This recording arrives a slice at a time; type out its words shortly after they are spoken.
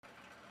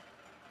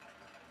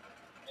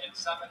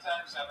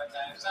Summertime,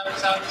 summertime,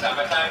 summertime,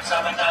 summertime,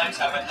 summertime,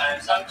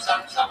 summertime,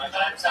 summertime,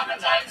 summertime,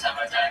 summertime,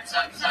 summertime,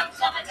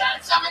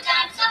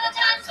 summertime,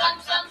 summertime,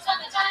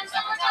 summertime,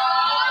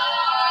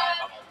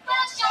 summertime.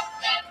 Let's jump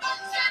in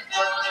boots and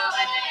go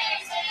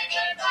away, say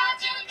goodbye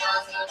to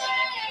those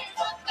days.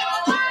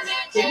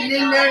 If you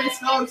didn't notice,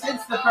 folks,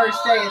 it's the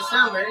first day of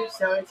summer,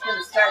 so it's going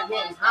to start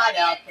getting hot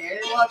out there.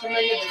 Welcome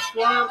into the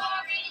swamp.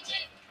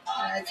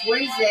 It's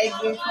Wednesday,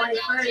 June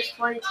 21st,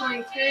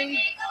 2023.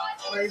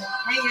 We're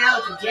hanging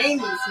out with the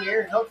Jamies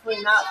here,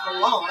 hopefully not for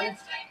long.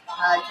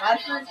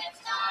 Joshua,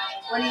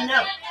 what do you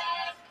know?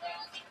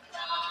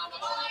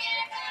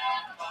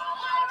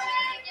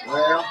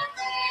 Well,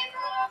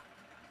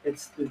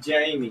 it's the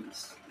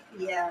Jamies.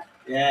 Yeah.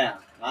 Yeah,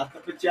 not the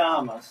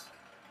pajamas,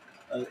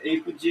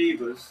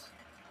 Ipajibas,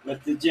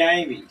 but the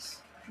Jamies.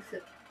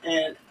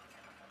 And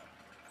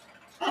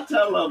I'll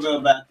tell a little bit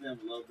about them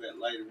a little bit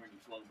later when you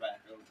flow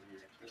back over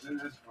here, because it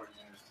is a pretty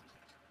interesting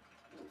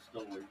little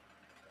story.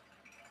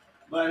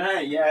 But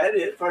hey, yeah, it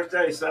is first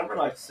day of summer,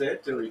 like I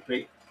said, to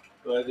repeat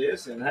what it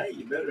is. And hey,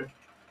 you better,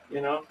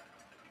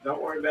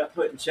 don't worry about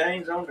putting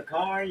chains on the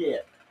car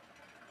yet.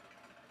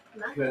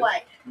 Not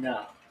quite.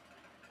 No.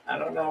 I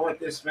don't know what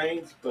this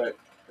means, but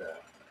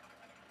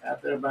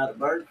out there by the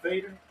bird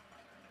feeder,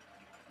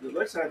 it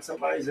looks like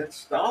somebody's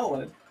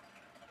installing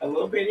a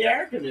little bitty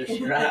air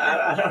conditioner.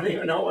 I don't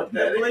even know what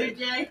that The Blue is.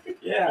 Jay?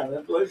 Yeah,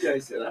 the Blue Jay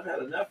said, I've had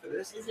enough of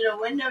this. Is it a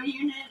window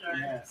unit? Or?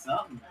 Yeah,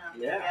 something. Oh,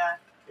 Yeah.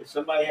 If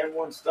somebody had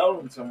one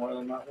stolen somewhere,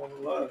 they might want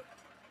to look.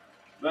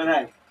 But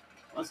hey,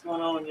 what's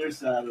going on your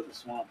side of the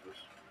Swampers?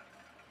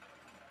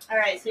 All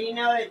right, so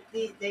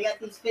they got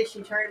these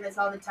fishing tournaments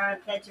all the time,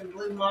 catching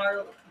blue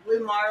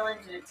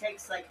marlins, and it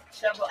takes like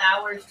several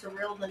hours to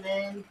reel them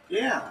in.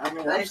 Yeah, I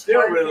mean, But I'm it's still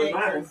worth reeling it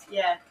mine. 'cause-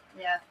 Yeah.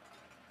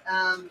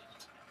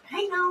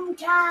 Hang on,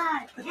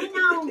 Todd. Hang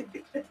on.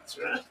 That's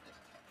right.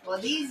 Well,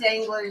 these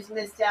anglers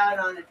missed out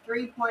on a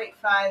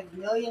 $3.5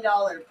 million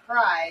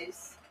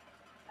prize.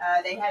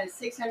 They had a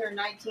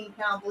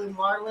 619-pound blue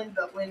marlin,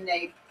 but when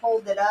they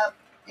pulled it up,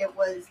 it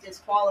was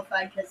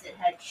disqualified because it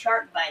had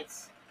shark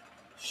bites.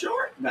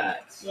 Short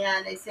bites. Yeah,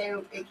 and they say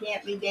it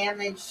can't be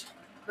damaged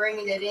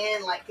bringing it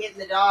in, like hitting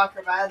the dock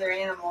or by other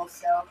animals.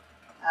 So,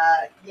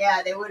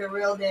 they would have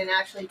reeled in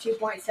actually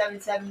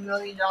 $2.77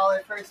 million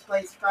first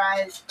place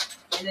prize.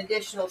 An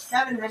additional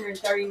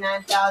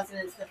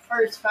 $739,000 is the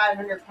first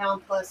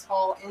 500-pound plus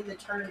haul in the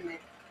tournament.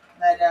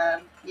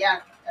 But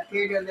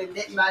appeared to have been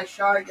bitten by a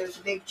shark. There was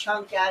a big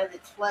chunk out of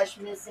its flesh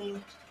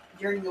missing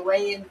during the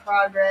weigh-in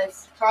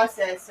process,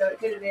 so it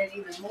could have been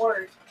even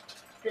more.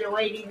 Could have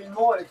weighed even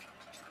more.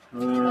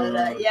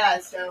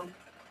 But so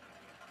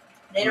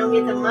they don't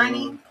get the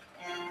money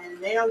and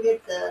they don't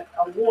get the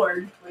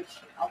award, which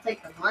I'll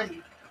take the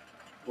money.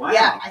 Wow.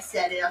 Yeah, I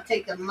said it. I'll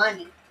take the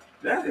money.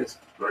 That is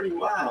pretty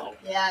wild.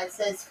 Yeah, it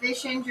says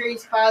fish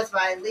injuries caused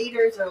by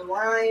leaders or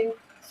line,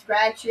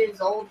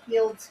 scratches, old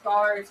healed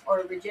scars, or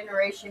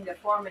regeneration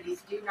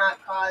deformities do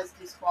not cause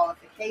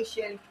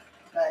disqualification,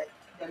 but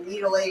the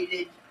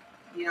mutilated,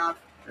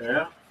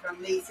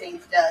 from these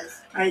things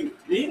does. Hey,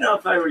 do you know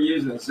if they were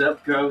using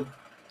Zepco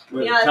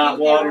with I top think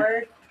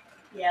water?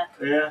 they were. Yeah.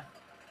 Yeah.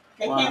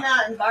 They Wow. came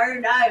out in bar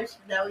dives,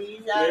 though,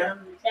 use out Yeah.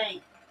 of the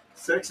tank.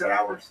 6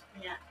 hours?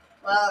 Yeah.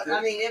 Well,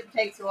 I mean, it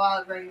takes a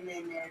while to bring them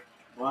in there.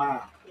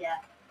 Wow. Yeah.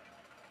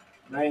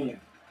 Man.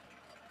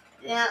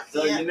 Yeah.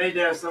 So you need to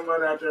have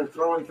somebody out there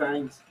throwing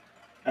things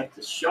at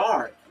the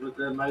shark, but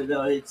then maybe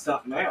they'll eat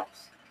something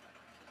else.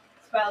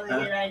 It's probably a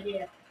good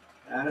idea.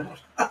 I don't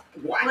know.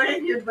 What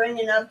if you're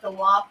bringing up the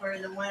whopper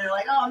in the winter,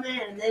 like, oh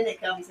man, and then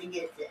it comes and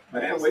gets it.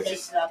 Man, Just we takes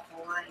just- it off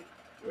the line.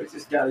 We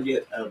just got to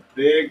get a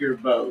bigger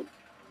boat.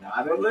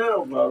 Not a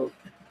little boat.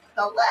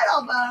 A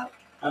little boat.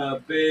 A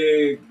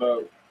big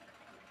boat.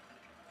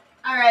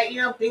 All right,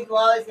 people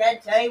always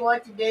got to tell you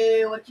what to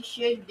do, what you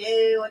should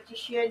do, what you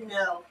should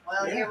know.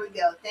 Well, Yeah. Here we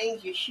go.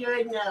 Things you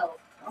should know.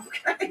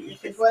 Okay.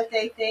 This is what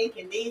they think,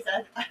 and these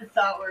I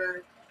thought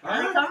were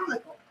kind of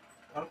comical.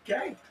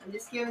 Okay. I'm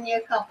just giving you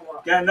a couple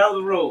of them. Got to know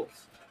the rules.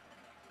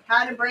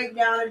 How to break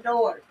down a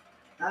door.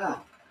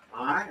 Oh,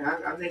 all right.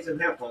 I need some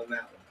help on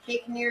that one.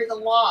 Kick near the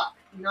lock,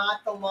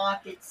 not the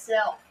lock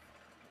itself.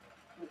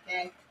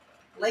 Okay?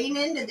 Lean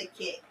into the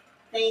kick.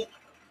 Think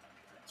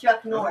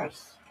Chuck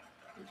Norris.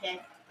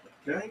 Okay?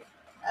 Okay.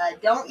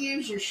 Don't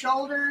use your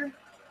shoulder,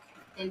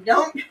 and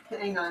don't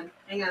hang on,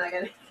 I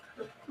gotta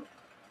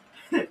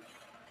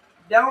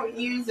don't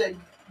use a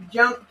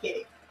jump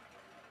kick.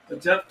 A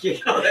jump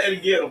kick on that to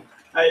get them.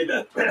 Hey,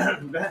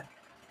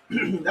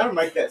 that'll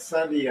make that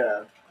Sunday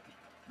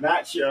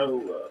night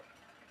show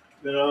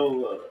that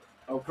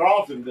old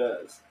Carlton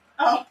does.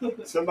 Oh,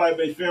 Somebody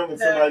be filming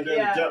somebody doing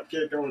yeah. a jump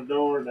kick on the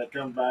door, and they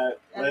come back,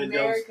 And they go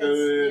America's-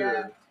 stood,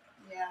 yeah.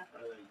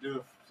 or they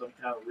do some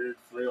kind of weird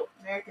flip.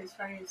 America's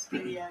Funniest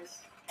Studios.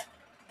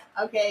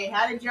 Okay,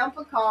 how to jump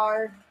a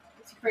car.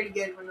 It's a pretty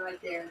good one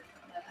right there.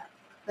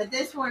 But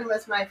this one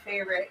was my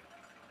favorite.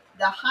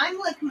 The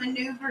Heimlich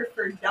maneuver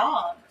for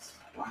dogs.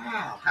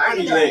 Wow, How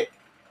do Heimlich you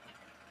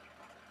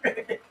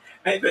lick.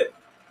 Hey, but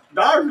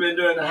dog's been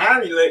doing the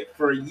Heimlich lick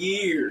for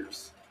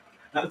years.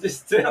 I'm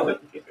just telling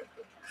you.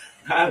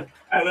 I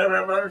never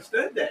ever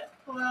understood that.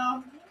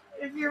 Well,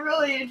 if you're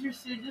really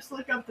interested, just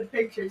look up the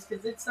pictures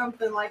because it's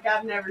something like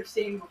I've never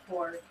seen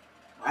before.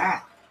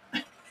 Wow.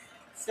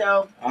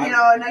 So,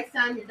 next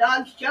time your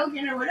dog's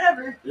choking or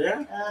whatever,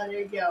 Yeah,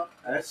 there you go.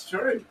 that's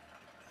true.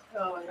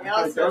 So, I they think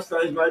also, those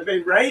things might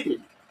be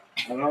rated.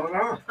 I don't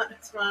know.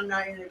 that's why I'm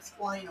not going to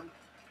explain them.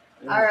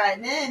 Yeah. All right,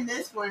 then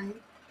this one,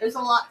 there's a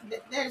lot of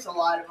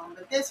them,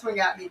 but this one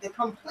got me. The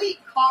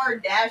complete car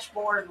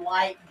dashboard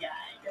light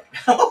guide.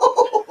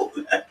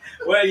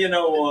 Well, you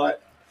know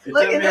what? It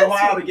Look took at me a this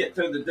while one. to get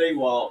through the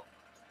D-Walk,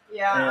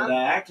 Yeah, and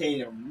I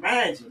can't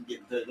imagine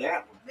getting through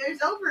that one.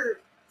 there's over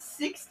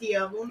 60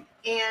 of them,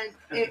 and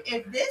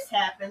if this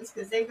happens,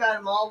 because they've got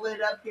them all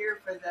lit up here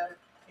for the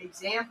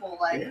example,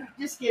 like, Yeah.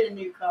 just get a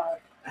new car.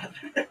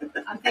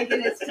 I'm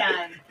thinking it's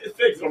time. It's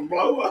fixing to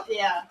blow up.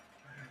 Yeah.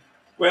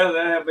 Well,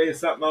 there'll be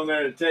something on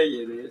there to tell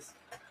you this.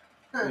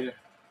 Huh. Yeah.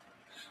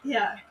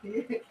 Yeah.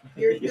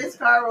 This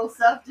car will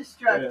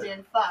self-destruct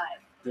in 5.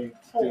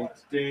 Four.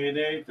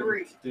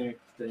 3.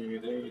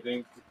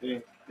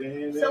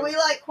 So we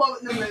like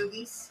quoting the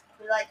movies.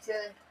 We like to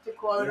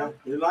quote them.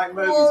 We like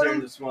movies Quote here 'em.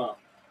 in the swamp.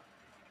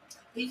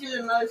 These are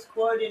the most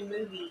quoted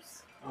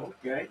movies.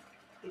 Okay.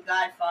 The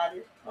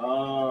Godfather,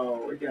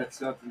 Oh, we got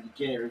something you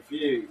can't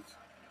refuse.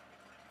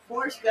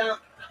 Forrest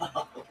Gump,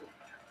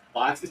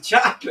 Box of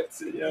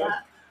chocolates, you know. yeah,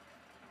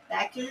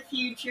 Back to the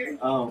Future,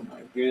 Oh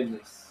my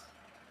goodness.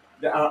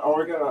 Are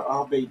we gonna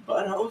all be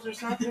buttholes or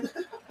something?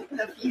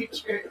 The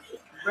Future,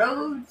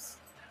 Roads,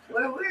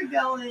 where we're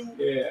going,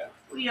 Yeah.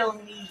 we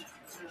don't need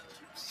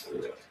roads.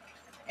 Yeah.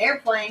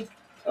 Airplane,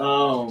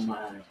 Oh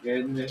my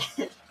goodness.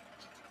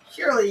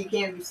 surely you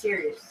can't be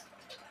serious.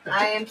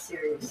 I am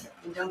serious,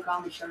 and don't call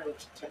me Shirley.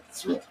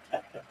 That's right.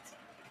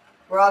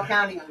 We're all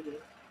counting on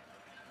you.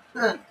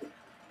 Huh.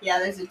 Yeah,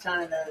 there's a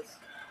ton of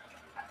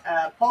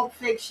those. Pulp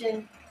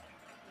Fiction,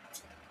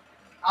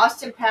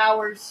 Austin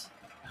Powers,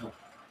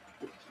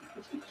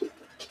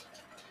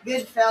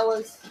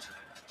 Goodfellas.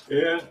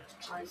 Yeah.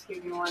 I'll just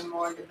give you one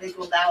more. The Big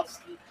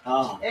Lebowski.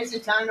 Oh. There's a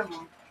ton of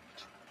them.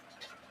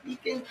 You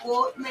can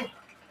quote me.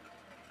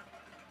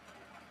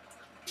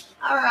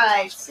 All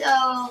right, so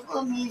a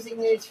little music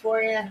news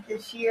for you.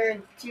 This year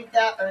in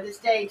 2000, or this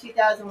day in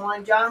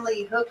 2001, John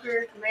Lee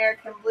Hooker,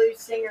 American blues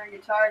singer and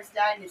guitarist,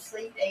 died in his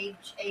sleep, age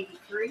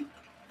 83.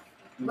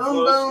 Boom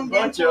Boom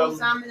Dimple,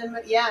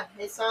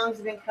 his songs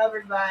have been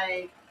covered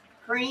by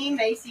Cream,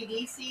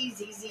 AC/DC,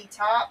 ZZ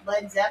Top,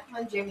 Led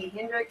Zeppelin, Jimi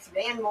Hendrix,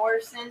 Van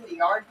Morrison, the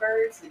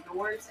Yardbirds, the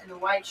Doors, and the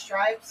White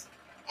Stripes.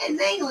 And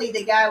mainly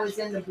the guy was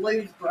in the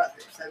Blues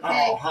Brothers,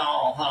 okay?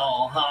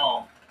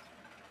 Oh.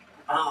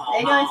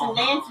 They're doing some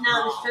dancing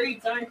out in the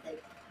streets, aren't they?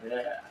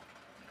 Yeah.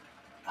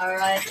 All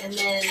right, and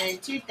then in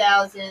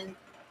 2000,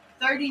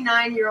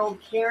 39-year-old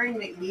Karen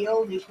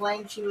McNeil, who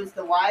claimed she was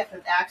the wife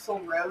of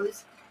Axl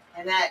Rose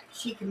and that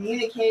she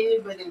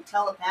communicated with him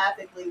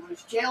telepathically,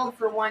 was jailed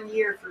for 1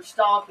 year for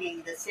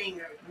stalking the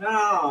singer. No,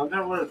 I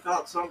never would have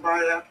thought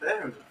somebody out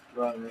there was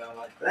running around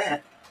like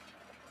that.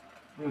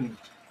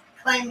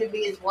 Claimed to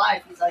be his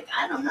wife. He's like,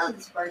 I don't know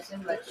this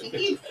person, but she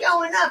keeps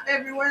showing up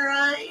everywhere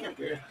I am.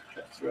 Yeah,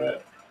 that's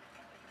right.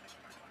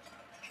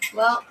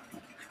 Well,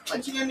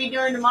 what you gonna be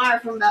doing tomorrow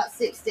from about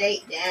 6 to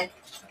 8, Dad?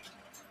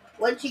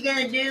 What you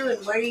gonna do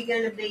and where you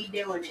gonna be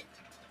doing it?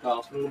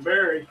 Coffin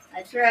Berry.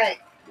 That's right.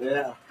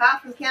 Yeah.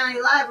 Coffin County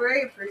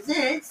Library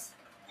presents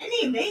an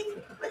evening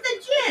with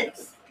the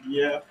gents.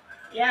 Yeah.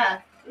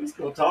 Yeah. We're just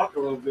gonna talk a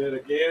little bit, I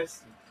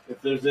guess,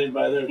 if there's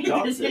anybody there to If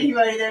talk there's to.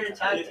 anybody there to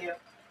talk to.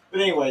 But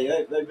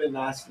anyway, they've been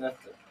nice enough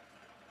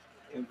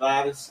to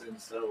invite us, and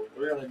so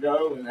we're gonna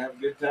go and have a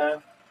good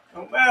time,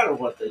 no matter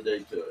what they do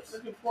to us.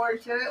 Looking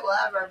forward to it. We'll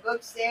have our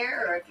books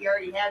there, or if you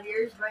already have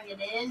yours, bring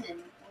it in, and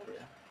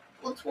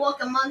we'll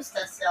talk amongst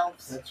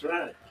ourselves. That's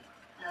right.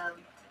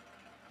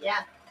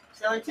 Yeah.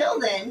 So until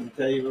then, I'll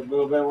tell you a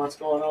little bit what's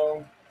going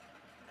on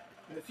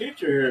in the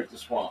future here at the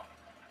swamp.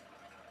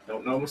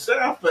 Don't know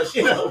myself, but we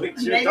should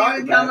maybe talk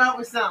we about come it. up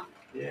with something.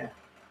 Yeah.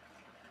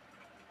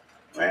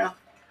 Well,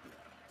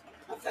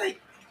 I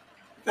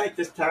think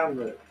this time of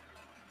the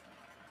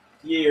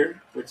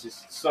year, which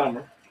is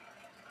summer,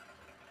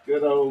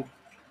 good old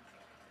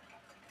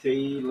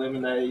tea,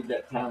 lemonade,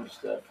 that kind of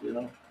stuff,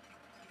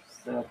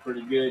 sounds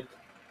pretty good.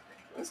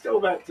 Let's go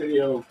back to the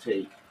old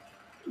tea.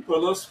 You put a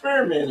little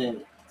spearmint in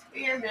it.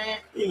 Spearmint.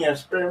 You can have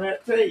spearmint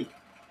tea.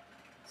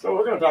 So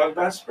we're going to talk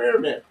about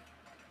spearmint.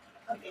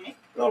 Okay.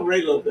 We're going to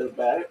read a little bit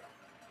about it.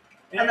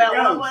 Here About it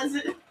what goes. was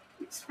it?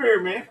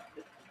 Spearmint.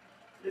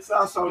 It's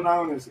also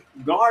known as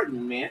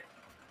garden mint,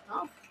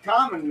 Oh.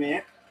 common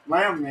mint,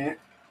 lamb mint,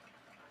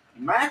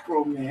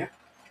 mackerel mint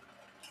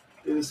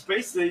is a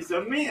species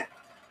of mint,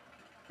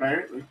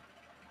 apparently.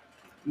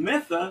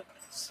 Mitha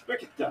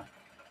spicata,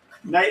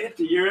 native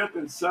to Europe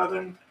and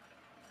southern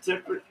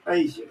temperate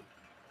Asia,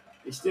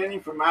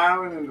 extending from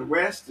Ireland in the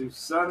west to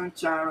southern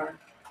China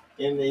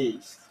in the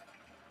east.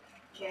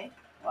 Okay.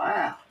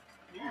 Wow.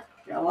 Yeah.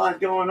 Got a lot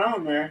going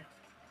on there.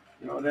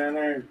 Down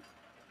there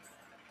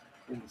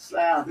in the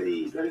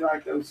southeast, they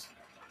like those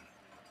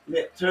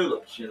mint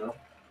tulips,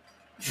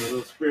 a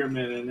little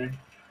spearmint in there.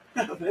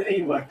 But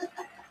anyway,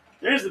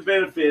 here's the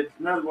benefit.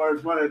 In other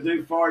words, what it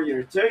do for you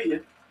or to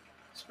you.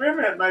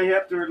 Spearmint may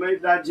help to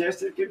relieve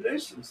digestive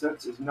conditions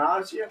such as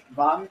nausea,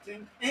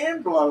 vomiting,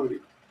 and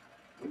bloating.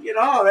 We get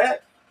all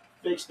that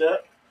fixed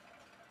up,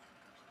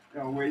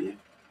 will you?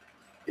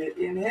 It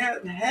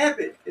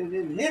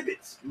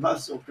inhibits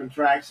muscle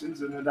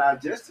contractions in the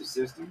digestive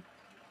system,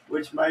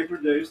 which may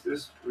produce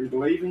this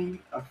relieving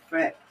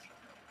effect.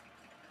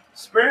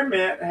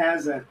 Spearmint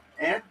has an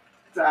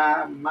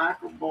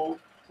antimicrobial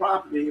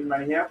property and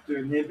may help to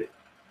inhibit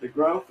the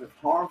growth of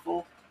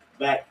harmful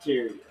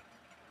bacteria.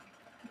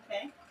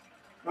 Okay.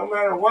 No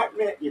matter what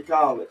mint you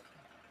call it,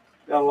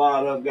 got a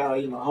lot of them got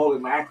even holy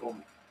mackerel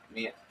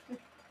mint,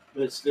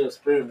 but it's still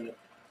spearmint.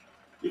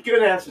 You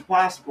could have some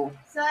possible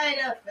Side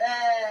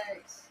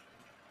effects.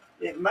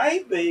 It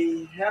may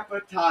be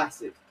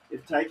hepatotoxic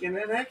if taken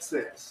in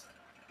excess.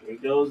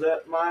 It goes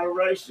up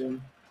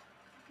moderation,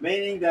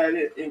 meaning that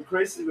it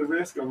increases the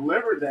risk of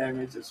liver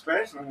damage,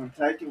 especially when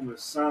taken with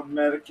some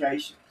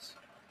medications.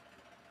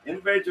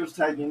 Individuals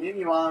taking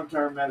any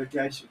long-term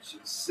medication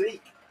should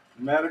seek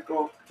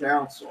medical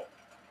counsel.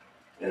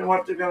 And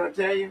what they're going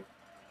to tell you?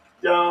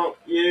 Don't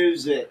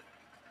use it.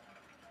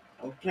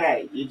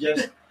 Okay, you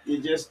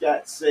just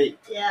got sick.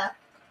 Yeah.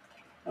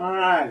 All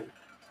right.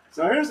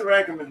 So here's the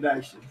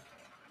recommendation.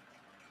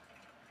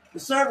 The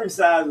serving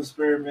size of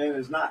spearmint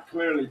is not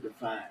clearly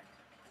defined.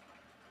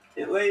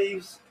 It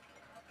leaves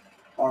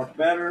are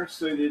better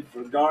suited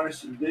for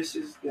garnishing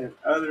dishes than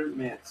other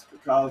mints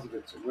because of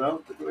its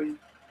relatively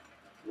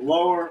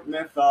lower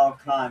menthol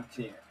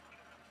content.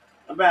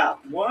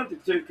 About 1 to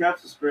 2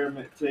 cups of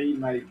spearmint tea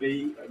may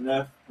be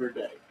enough per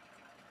day.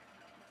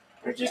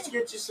 Or just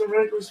get you some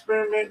regular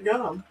spearmint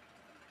gum,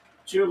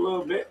 chew a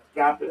little bit,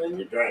 drop it in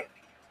your drink.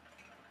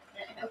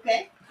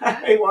 Okay.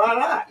 Hey, why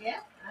not? Yeah,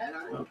 I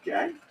don't know.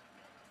 Okay.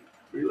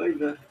 Relieve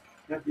the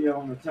help you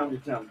on the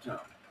tummy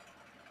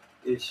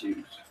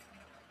issues.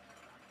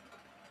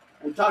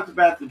 We talked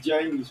about the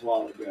Jamies a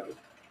while ago.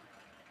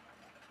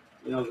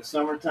 You know, the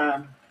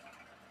summertime.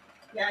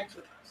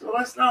 Gotcha. So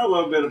let's know a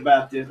little bit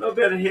about this. A little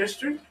bit of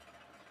history.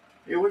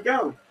 Here we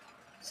go.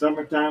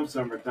 Summertime is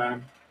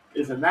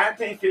a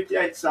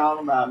 1958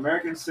 song by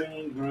American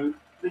singing group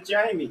The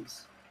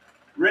Jamies,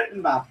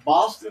 written by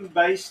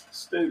Boston-based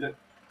student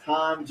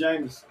Tom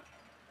Jameson.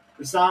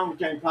 The song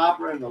became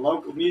popular in the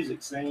local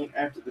music scene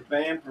after the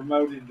band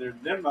promoted their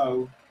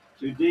demo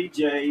to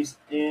DJs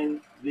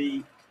in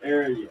the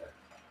area.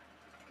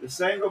 The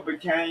single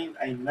became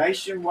a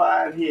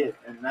nationwide hit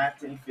in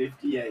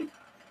 1958.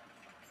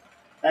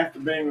 After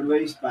being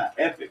released by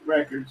Epic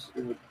Records,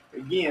 it would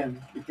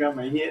again become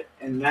a hit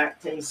in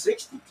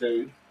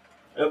 1962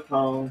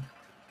 upon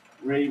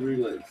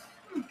re-release.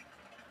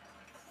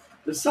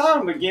 The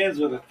song begins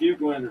with a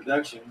fugal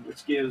introduction,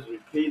 which gives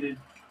repeated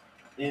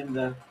in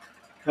the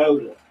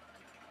coda.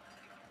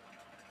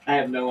 I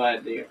have no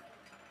idea.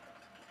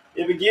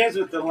 It begins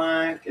with the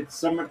line, "It's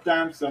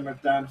summertime,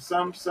 summertime."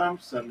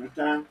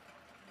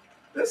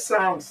 This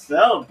song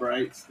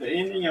celebrates the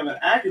ending of an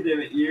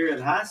academic year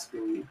at high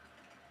school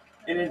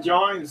and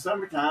enjoying the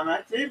summertime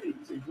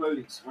activities,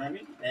 including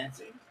swimming,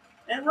 dancing,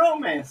 and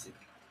romancing,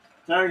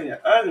 turning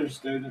to other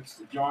students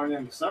to join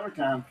in the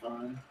summertime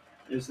fun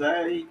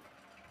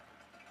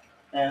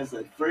as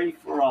a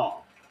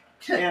free-for-all.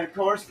 And of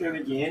course, then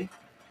again,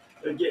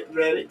 they're getting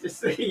ready to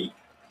see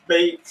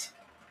Beach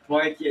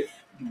Blanket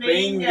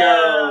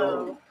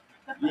Bingo.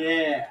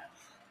 Yeah.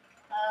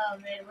 Oh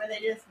man, where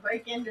they just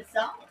break into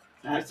song.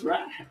 That's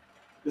right.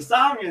 The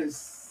song has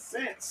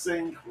since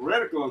seen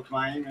critical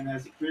acclaim and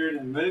has appeared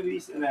in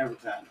movies and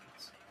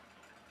advertisements.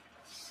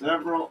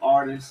 Several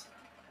artists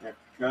have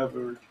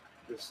covered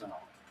the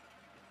song.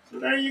 So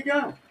there you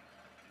go.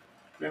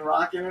 Been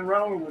rocking and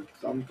rolling with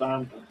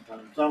sometime.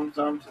 Ball.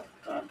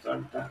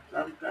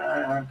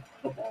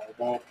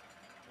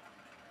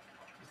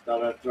 Just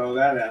thought I'd throw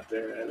that out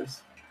there at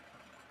us.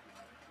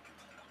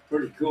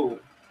 Pretty cool,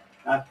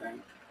 I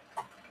think.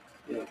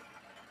 Yeah.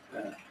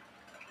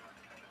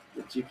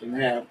 That you can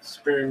have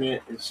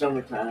spearmint and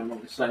summertime on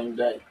the same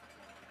day.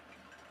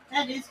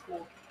 That is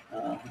cool.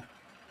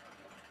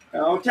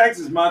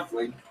 Texas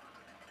Monthly,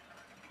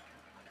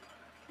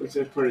 which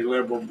is pretty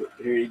liberal, but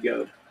here you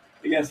go.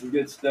 We got some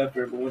good stuff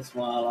every once in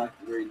a while I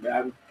like to read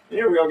about it.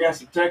 Here we go, got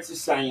some Texas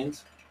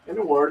sayings and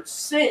the word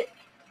sick.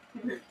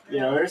 You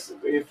know, if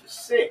you're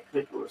sick,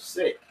 people are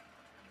sick.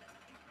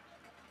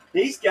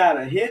 He's got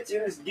a hitch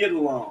in his get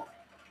along.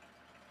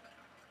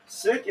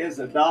 Sick as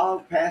a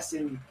dog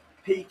passing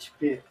peach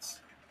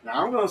pits.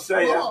 Now I'm gonna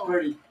say that's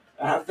pretty.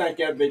 I think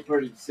that'd be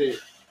pretty sick.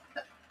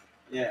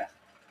 Yeah.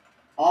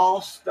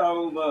 All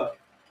stove up.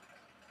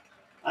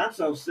 I'm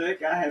so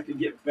sick I have to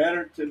get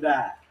better to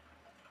die.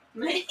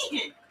 Man.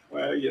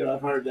 Well, yeah,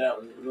 I've heard that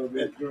one a little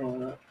bit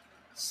growing up.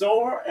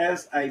 Sore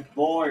as a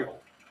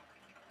boil.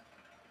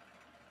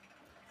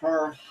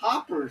 Her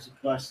hopper's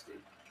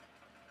busted.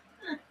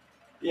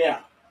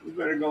 Yeah, we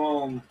better go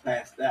on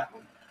past that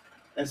one.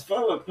 As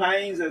full of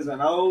pains as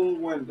an old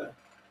window.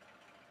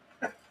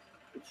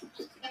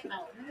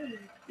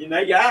 You know,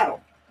 they got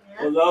them.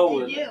 Yeah, With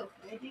old they window.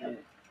 do. They do. And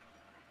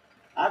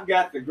I've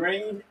got the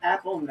green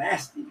apple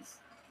nasties.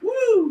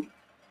 Woo!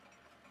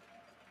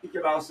 You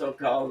could also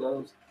call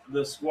those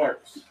the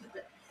squirts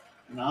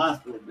in the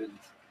hospital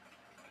business.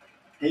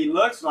 He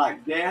looks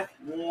like death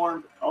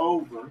warmed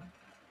over.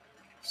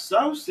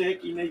 So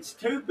sick he needs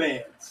 2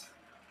 beds.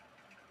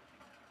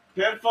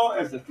 Pitiful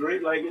as a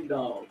 3-legged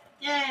dog.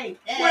 Yay!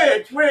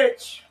 Hey.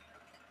 Which?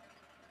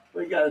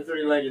 We got a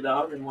 3-legged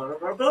dog in one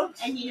of our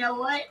books. And you know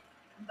what?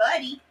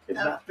 Buddy, It's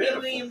of not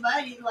pitiful. Pee-wee and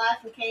Buddy,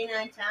 Life of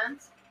Canine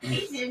Times,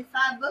 he's in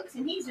 5 books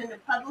and he's in the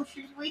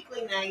Publishers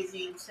Weekly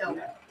magazine. So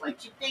Yeah.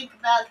 what you think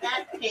about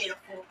that,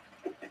 pitiful?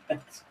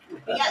 That's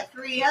We got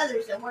 3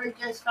 others that work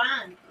just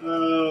fine.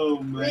 Oh,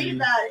 Read man.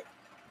 about it.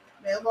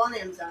 Available on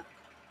Amazon.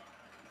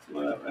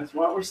 Well, that's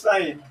what we're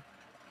saying.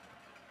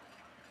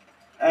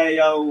 Hey,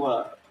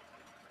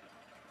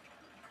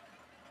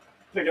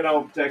 picking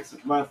over Texas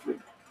Monthly,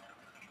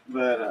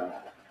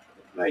 but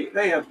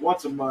they have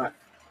once a month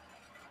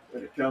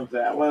when it comes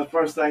out. One of the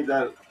first things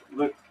I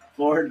look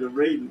forward to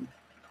reading,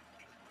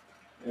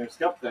 and there's a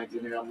couple things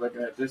in here I'm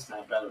looking at this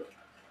time about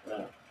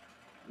a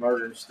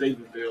murder in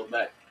Stephenville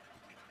back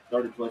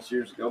 30 plus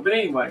years ago. But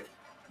anyway,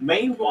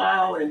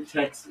 meanwhile in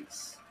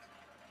Texas,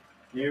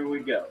 here we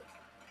go.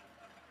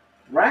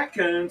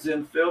 Raccoons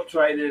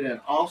infiltrated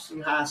an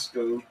Austin high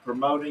school,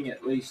 promoting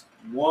at least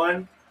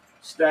one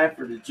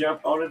staffer to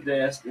jump on a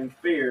desk in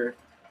fear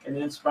and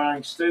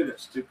inspiring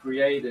students to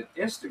create an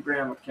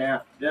Instagram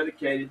account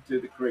dedicated to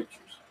the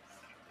creatures.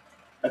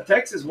 A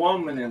Texas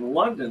woman in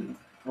London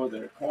for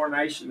the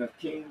coronation of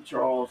King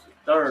Charles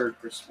III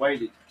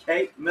persuaded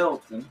Kate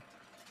Middleton,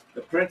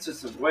 the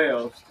Princess of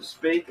Wales, to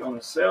speak on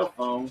a cell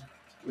phone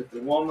with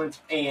the woman's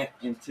aunt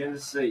in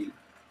Tennessee,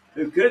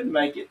 who couldn't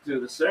make it to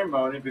the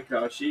ceremony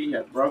because she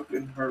had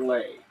broken her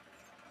leg.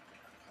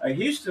 A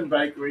Houston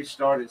bakery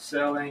started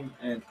selling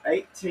an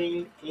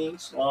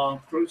 18-inch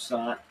long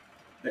croissant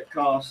that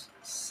costs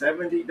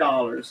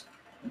 $70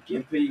 and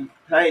can be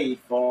paid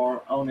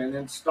for on an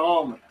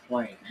installment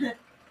plan.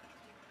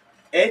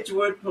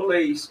 Edgewood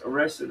police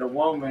arrested a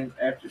woman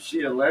after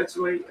she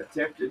allegedly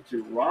attempted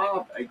to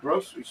rob a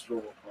grocery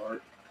store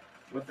clerk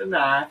with a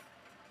knife,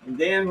 and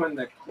then when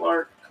the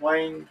clerk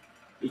claimed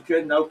he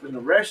couldn't open the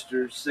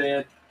register,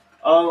 said,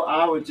 "Oh,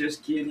 I was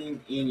just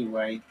kidding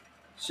anyway."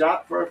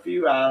 Shot for a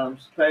few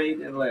items, paid,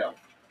 and left.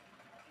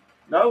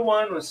 No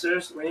one was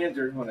seriously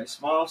injured when a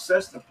small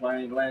Cessna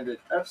plane landed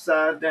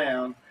upside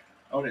down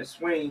on its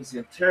wings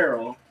in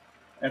Terrell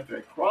after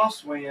a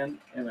crosswind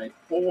and a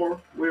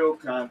poor wheel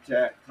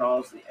contact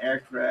caused the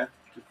aircraft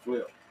to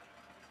flip.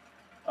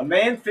 A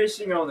man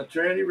fishing on the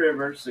Trinity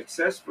River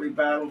successfully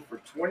battled for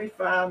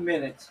 25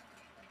 minutes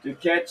to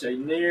catch a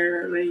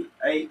nearly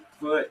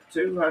 8-foot,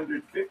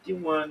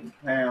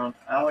 251-pound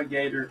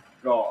alligator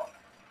gar,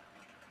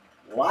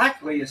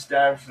 likely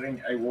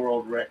establishing a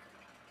world record.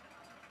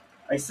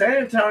 A San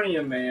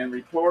Antonio man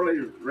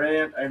reportedly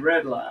ran a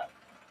red light,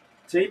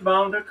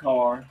 T-boned a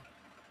car,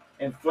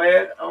 and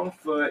fled on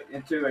foot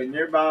into a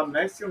nearby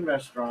Mexican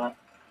restaurant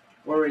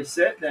where he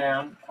sat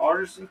down,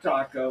 ordered some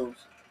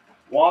tacos,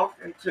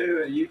 walked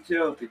into a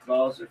utility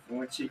closet from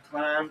which he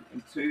climbed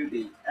into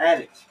the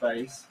attic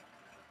space,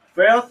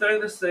 fell through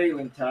the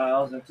ceiling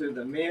tiles into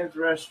the men's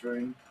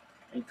restroom,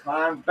 and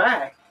climbed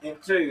back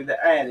into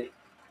the attic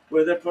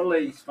where the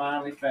police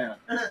finally found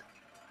him.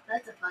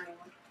 That's a funny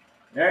one.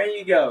 There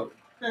you go.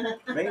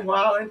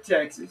 Meanwhile in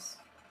Texas,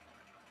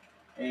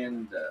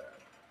 and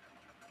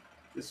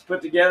this is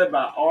put together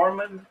by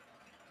Armand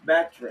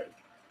Batre.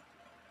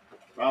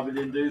 Probably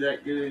didn't do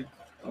that good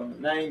on the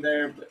name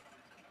there, but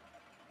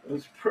it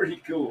was pretty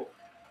cool.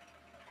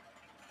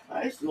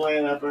 I used to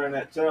land up there in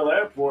that Terrell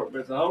Airport, but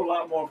it's a whole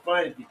lot more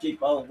fun if you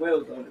keep all the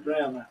wheels on the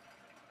ground.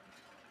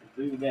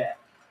 Do that.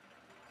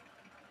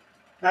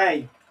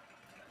 Hey,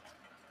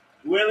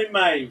 Willie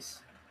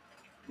Mays,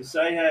 the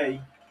Say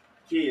Hey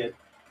kid,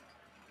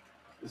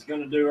 is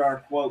going to do our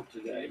quote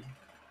today.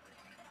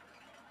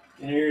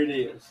 And here it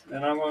is.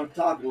 And I'm going to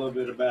talk a little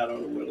bit about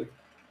old Willie.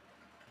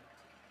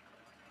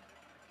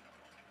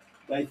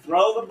 They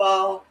throw the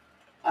ball,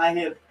 I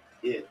hit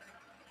it.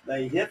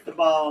 They hit the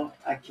ball,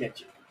 I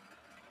catch it.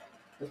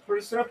 It's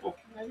pretty simple.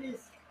 That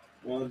is.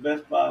 One of the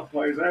best ball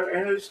players ever,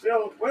 and who's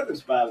still with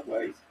us, by the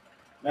way.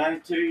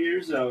 92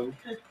 years old.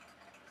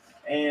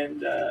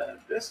 And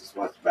this is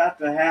what's about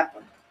to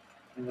happen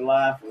in the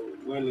life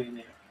of Willie and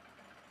him.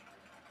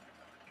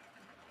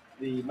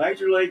 The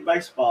Major League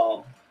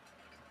Baseball,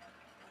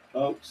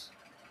 folks,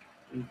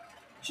 on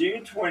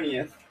June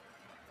 20th,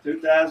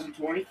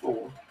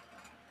 2024,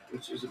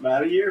 which is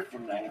about a year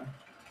from now,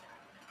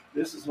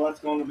 this is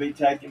what's going to be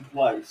taking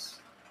place.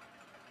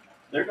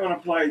 They're going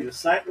to play the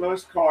St.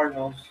 Louis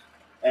Cardinals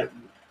at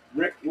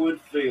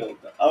Rickwood Field,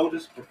 the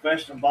oldest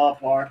professional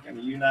ballpark in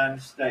the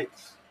United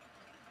States,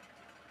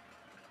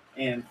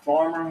 and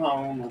former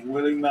home of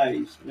Willie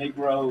Mays'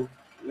 Negro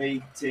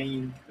League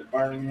team, the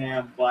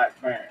Birmingham Black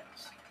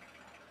Barons.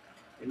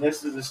 And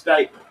this is a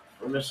statement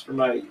from Mr.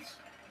 Mays.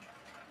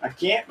 "I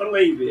can't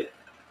believe it.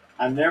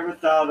 I never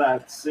thought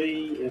I'd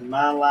see in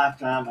my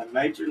lifetime a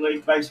Major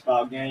League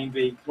Baseball game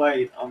being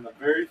played on the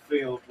very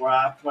field where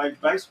I played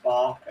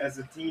baseball as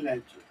a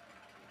teenager.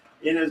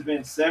 It has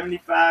been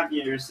 75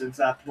 years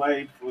since I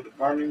played for the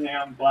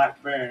Birmingham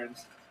Black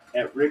Barons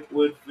at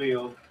Rickwood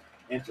Field,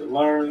 and to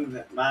learn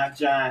that my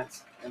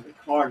Giants and the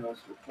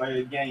Cardinals will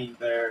play a game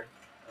there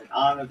and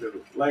honor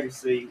the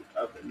legacy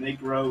of the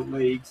Negro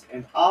Leagues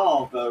and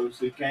all those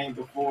who came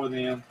before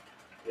them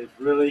is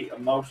really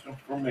emotional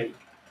for me.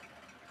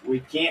 We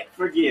can't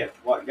forget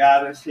what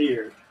got us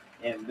here,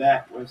 and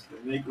that was the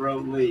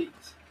Negro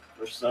Leagues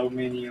for so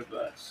many of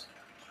us.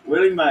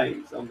 Willie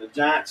Mays on the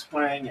Giants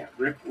playing at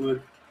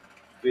Rickwood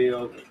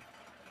Field in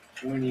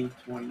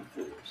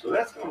 2024. So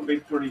that's going to be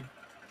pretty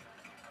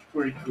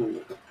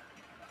cool.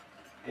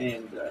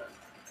 And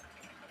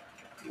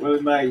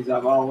Willie Mays,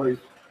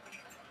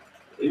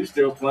 he was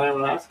still playing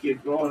when I was a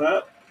kid growing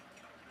up.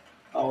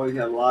 Always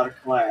had a lot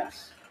of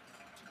class.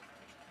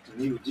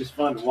 And he was just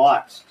fun to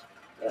watch.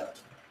 Uh,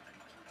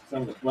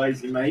 some of the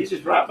plays he made. He's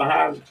just right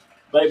behind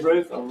Babe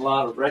Ruth on a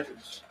lot of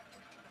records.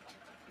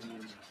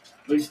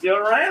 But he's still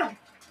around.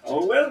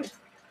 Oh, Willie.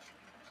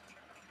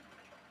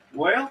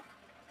 Well,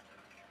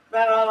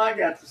 about all I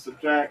got to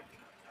subtract,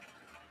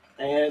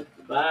 add,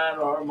 divide,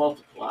 or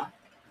multiply.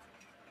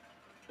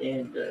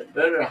 And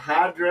better to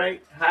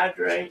hydrate,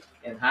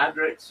 and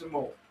hydrate some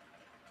more.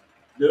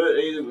 Do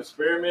it either with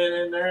spearmint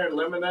in there,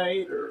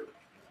 lemonade, or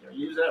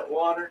use that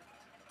water.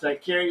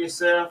 Take care of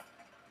yourself,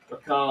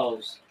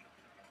 because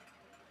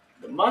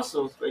the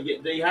muscles, they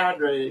get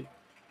dehydrated.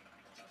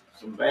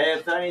 Some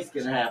bad things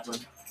can happen,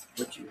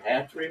 but you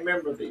have to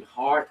remember the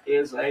heart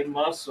is a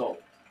muscle,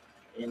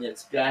 and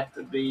it's got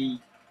to be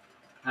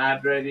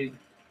hydrated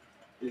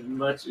as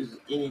much as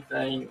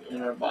anything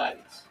in our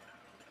bodies.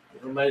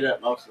 We're made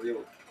up mostly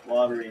with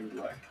water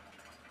anyway.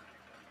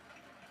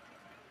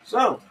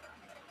 So,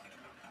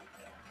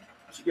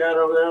 what you got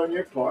over there on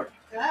your part?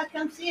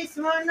 Come see us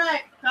tomorrow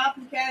night.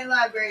 Coffin County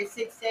Library,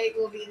 6 to 8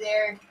 will be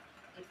there.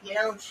 If you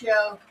don't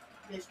show,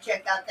 just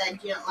check out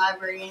that Gent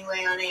Library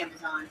anyway on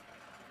Amazon.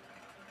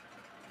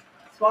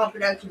 Swan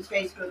Productions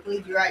Facebook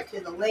leads you right to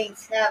the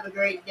links. Have a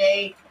great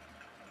day.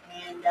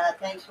 And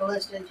thanks for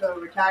listening to a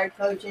retired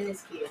coach and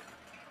his kid.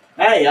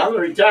 Hey, I'm a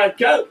retired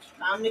coach.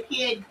 I'm the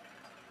kid.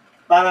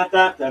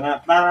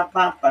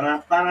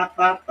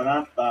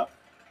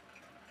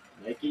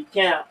 Make it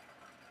count.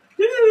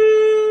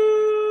 Woo!